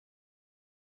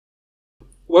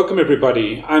Welcome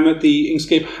everybody. I'm at the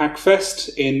Inkscape Hackfest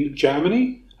in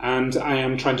Germany, and I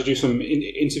am trying to do some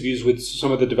interviews with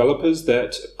some of the developers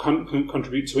that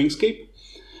contribute to Inkscape.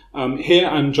 Here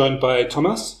I'm joined by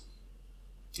Thomas.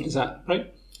 Is that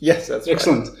right? Yes, that's right.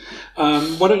 Excellent.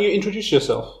 Why don't you introduce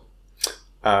yourself?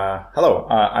 Hello,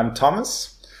 I'm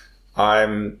Thomas.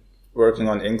 I'm working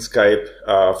on Inkscape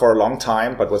for a long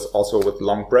time, but was also with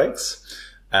long breaks.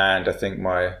 And I think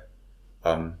my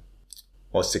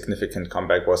most significant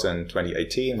comeback was in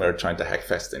 2018. We were trying to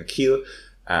Hackfest in Kiel,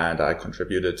 and I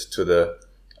contributed to the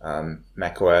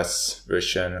macOS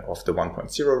version of the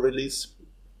 1.0 release.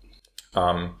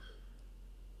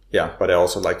 Yeah, but I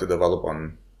also like to develop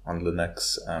on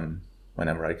Linux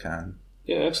whenever I can.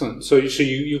 Yeah, excellent. So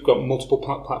you've got multiple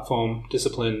platform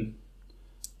discipline.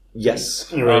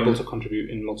 Yes, and are able to contribute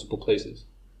in multiple places.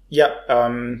 Yeah.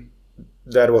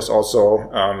 That was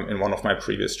also in one of my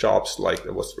previous jobs, like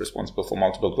I was responsible for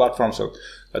multiple platforms, so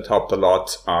that helped a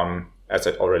lot. As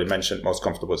I already mentioned, most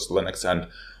comfortable with Linux and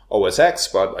OS X,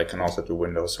 but I can also do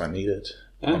Windows when needed.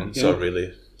 So I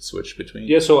really switch between.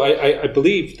 Yeah, so I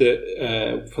believe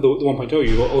that for the 1.0,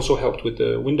 you also helped with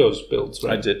the Windows builds,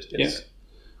 right? I did, yes.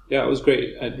 Yeah, it was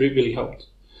great. It really helped.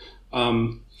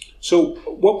 So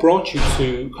what brought you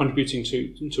to contributing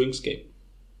to Inkscape?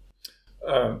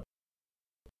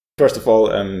 First of all,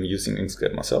 I'm using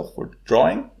Inkscape myself for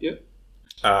drawing. Yeah.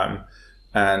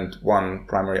 And one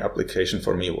primary application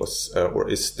for me was, or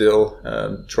is still,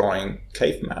 drawing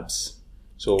cave maps.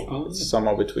 So it's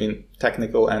somewhere between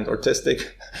technical and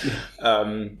artistic. Yeah.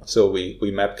 So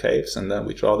we map caves and then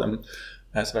we draw them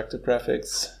as vector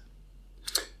graphics.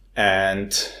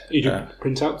 And you do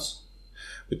printouts?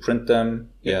 We print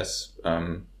them, yes,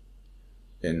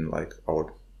 in like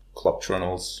our club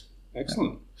journals.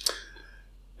 Excellent.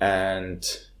 And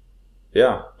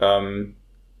yeah,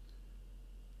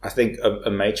 I think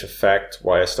a major fact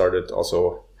why I started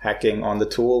also hacking on the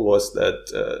tool was that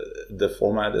the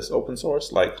format is open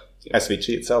source, like SVG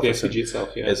itself.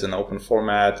 Is an open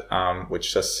format,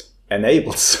 which just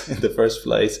enables in the first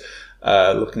place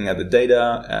looking at the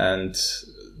data, and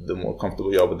the more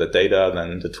comfortable you are with the data,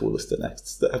 then the tool is the next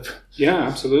step. Yeah,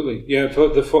 absolutely. Yeah,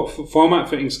 the format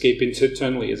for Inkscape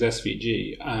internally is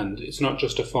SVG, and it's not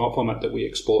just a format that we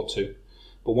export to,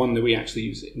 but one that we actually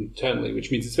use internally,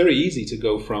 which means it's very easy to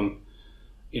go from,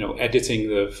 editing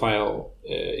the file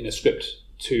in a script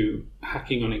to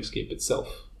hacking on Inkscape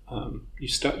itself. We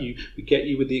get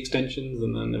you with the extensions,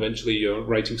 and then eventually you're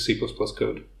writing C++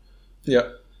 code.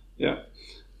 Yeah. Yeah.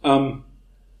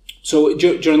 So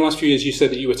during the last few years, you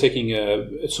said that you were taking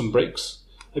some breaks.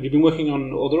 Have you been working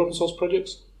on other open source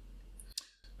projects?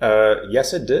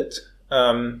 Yes, I did.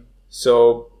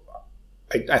 So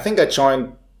I think I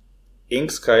joined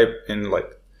Inkscape in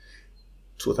like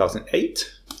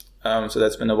 2008. So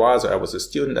that's been a while. So I was a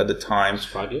student at the time. It's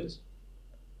 5 years?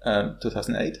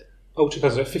 2008. Oh,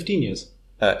 2015 years.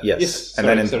 Yes. And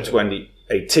then in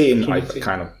 2018, I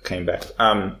kind of came back.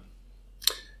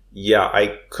 Yeah,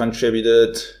 I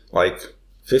contributed like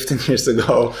 15 years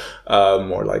ago,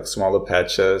 more like smaller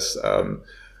patches,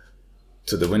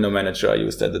 to the window manager I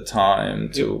used at the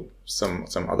time, to some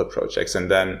other projects.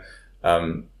 And then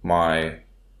my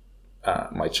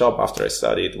job after I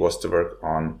studied was to work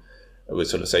on a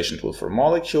visualization tool for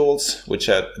molecules, which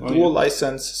had a dual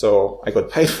license. So I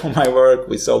got paid for my work.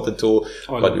 We sold the tool,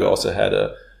 but we also had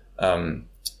an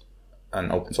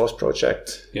open source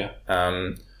project. Yeah.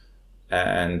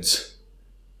 And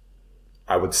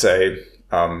I would say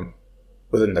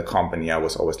within the company, I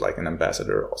was always like an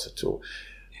ambassador also to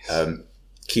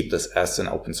keep this as an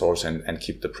open source and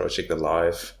keep the project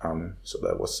alive. So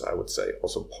that was, I would say,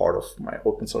 also part of my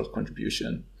open source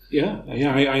contribution. Yeah.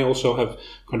 I also have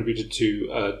contributed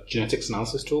to genetics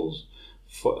analysis tools,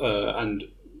 and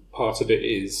part of it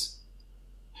is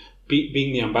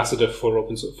being the ambassador for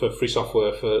free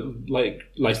software, for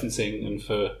licensing, and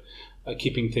for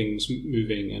keeping things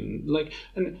moving,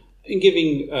 and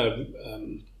giving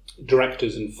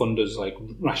directors and funders like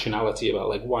rationality about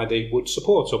like why they would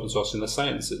support open source in the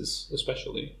sciences,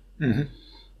 especially. Mm-hmm.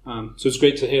 So it's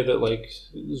great to hear that like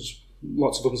there's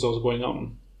lots of open source going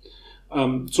on.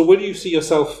 So where do you see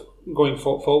yourself going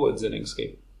forwards in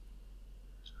Inkscape?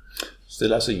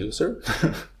 Still as a user.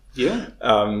 Yeah.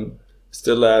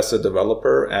 Still as a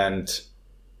developer, and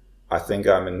I think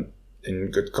I'm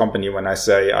in good company when I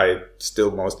say I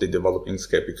still mostly develop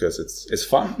Inkscape because it's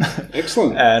fun.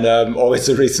 Excellent. And always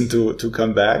a reason to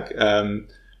come back. And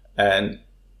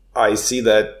I see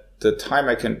that the time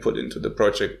I can put into the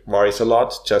project varies a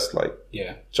lot, just like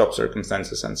job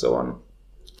circumstances and so on.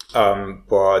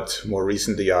 But more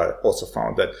recently, I also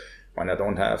found that when I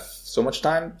don't have so much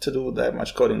time to do that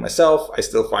much coding myself, I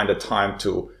still find the time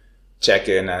to check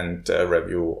in and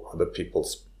review other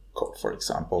people's code, for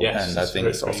example. Yes, and I think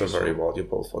it's also useful. very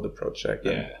valuable for the project.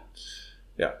 Yeah. And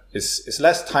yeah, it's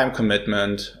less time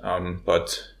commitment,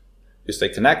 but you stay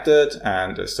connected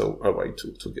and there's still a way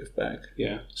to give back.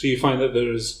 Yeah. So you find that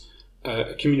there's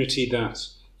a community that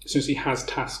essentially has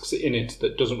tasks in it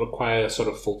that doesn't require sort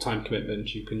of full-time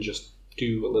commitment. You can just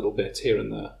do a little bit here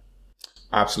and there.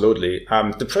 Absolutely.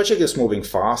 The project is moving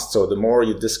fast, so the more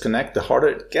you disconnect, the harder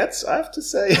it gets, I have to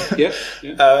say. Yeah.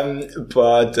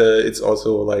 But it's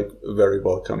also like very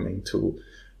welcoming to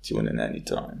tune in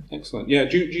anytime. Excellent. Yeah.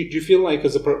 Do you feel like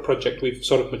as a project we've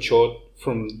sort of matured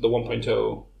from the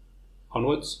 1.0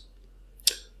 onwards?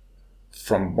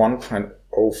 From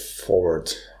 1.0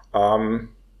 forward.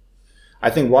 I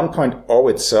think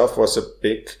 1.0 itself was a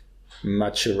big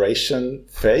maturation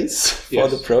phase for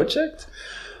the project.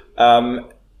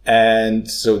 And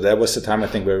so that was the time I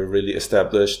think where we really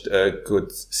established a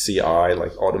good CI,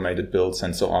 like automated builds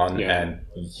and so on. Yeah. And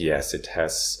yes, it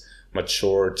has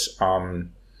matured.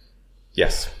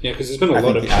 Yes. Yeah, because there's been a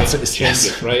lot of changes,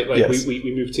 yes. right? Like Yes.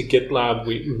 we moved to GitLab,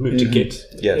 we moved to Git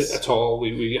Yes. at all.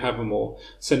 We have a more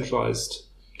centralized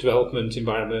development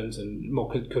environment and more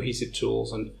cohesive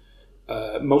tools. And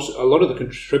a lot of the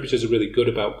contributors are really good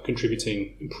about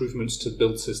contributing improvements to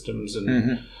build systems and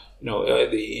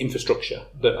the infrastructure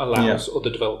that allows other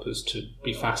developers to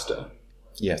be faster.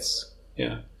 Yes.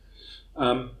 Yeah.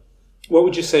 What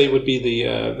would you say would be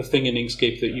the thing in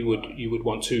Inkscape that you would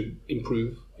want to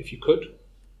improve if you could?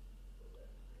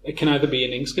 It can either be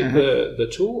in Inkscape the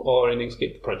tool or in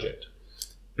Inkscape the project.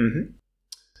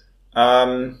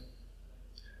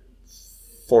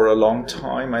 For a long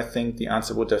time, I think the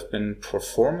answer would have been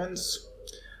performance.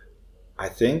 I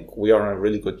think we are on a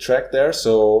really good track there,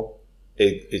 so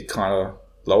it kind of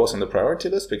lowers on the priority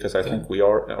list because I think we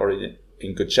are already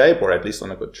in good shape, or at least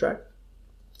on a good track.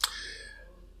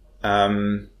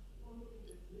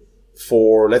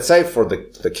 Let's say for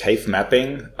the cave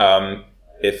mapping,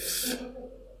 if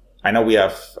I know we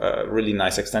have a really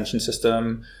nice extension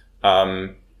system,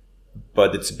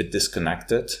 but it's a bit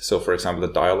disconnected. So for example,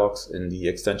 the dialogues in the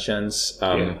extensions,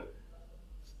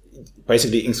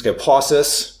 basically Inkscape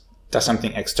pauses, does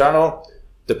something external,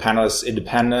 the panel is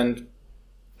independent,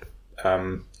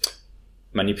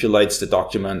 manipulates the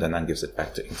document and then gives it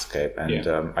back to Inkscape. And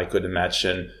I could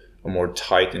imagine a more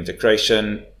tight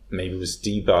integration, maybe with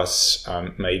dbus,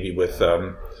 maybe with,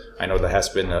 I know there has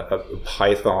been a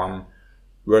Python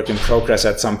work in progress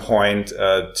at some point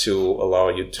to allow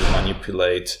you to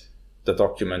manipulate the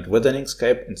document within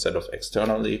Inkscape instead of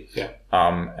externally.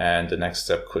 And the next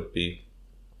step could be,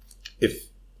 if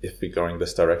we're going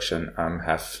this direction,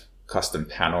 have custom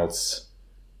panels,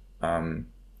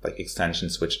 like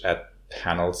extensions which add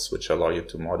panels which allow you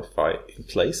to modify in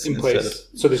place.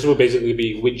 So this will basically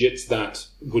be widgets that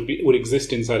would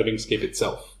exist inside of Inkscape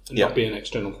itself and not be an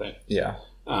external thing. Yeah.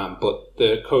 But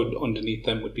the code underneath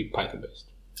them would be Python based.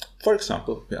 For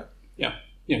example, yeah.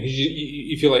 Yeah,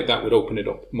 you feel like that would open it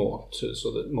up more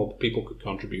so that more people could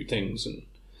contribute things and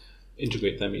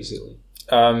integrate them easily.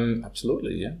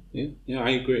 Absolutely, Yeah, I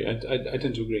agree. I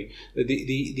tend to agree.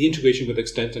 The integration with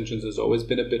extensions has always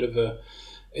been a bit of a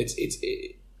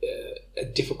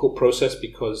difficult process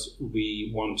because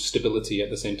we want stability at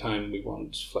the same time we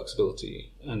want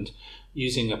flexibility, and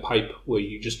using a pipe where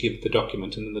you just give the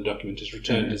document and then the document is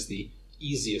returned is the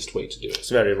easiest way to do it. It's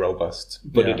very robust,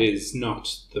 but it is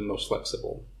not the most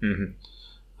flexible.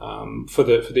 For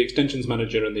the extensions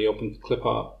manager and the Open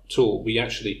Clipart tool, we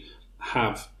actually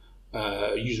have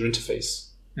a user interface.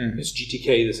 It's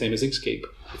GTK, the same as Inkscape.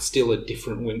 It's still a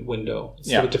different window. It's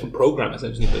still a different program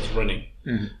essentially that's running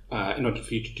in order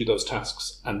for you to do those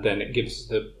tasks, and then it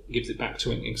gives it back to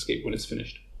Inkscape when it's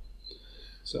finished.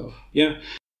 So yeah.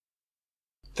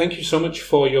 Thank you so much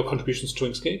for your contributions to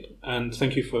Inkscape, and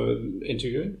thank you for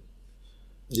interviewing.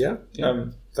 Yeah.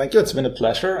 Thank you. It's been a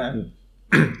pleasure, and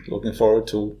looking forward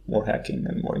to more hacking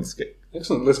and more Inkscape.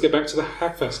 Excellent. Let's get back to the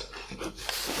Hackfest.